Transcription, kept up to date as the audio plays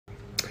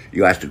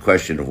You asked a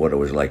question of what it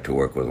was like to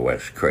work with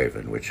Wes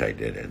Craven, which I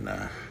did in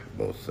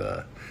both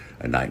A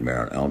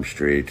Nightmare on Elm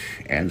Street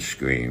and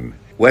Scream.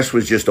 Wes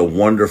was just a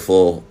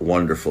wonderful,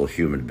 wonderful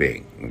human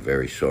being. I'm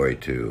very sorry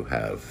to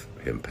have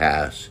him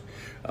pass.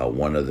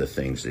 One of the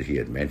things that he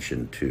had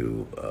mentioned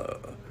to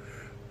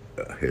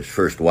his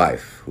first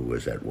wife, who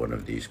was at one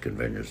of these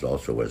conventions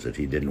also, was that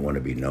he didn't want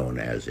to be known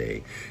as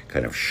a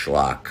kind of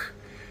schlock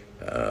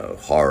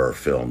horror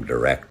film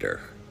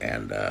director,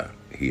 and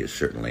he is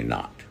certainly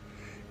not.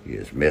 He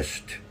is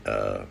missed,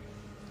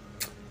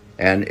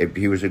 and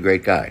he was a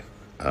great guy.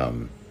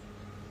 And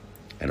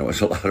it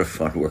was a lot of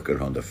fun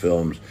working on the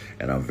films,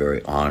 and I'm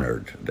very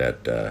honored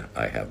that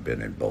I have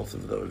been in both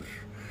of those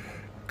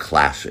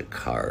classic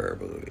horror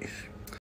movies.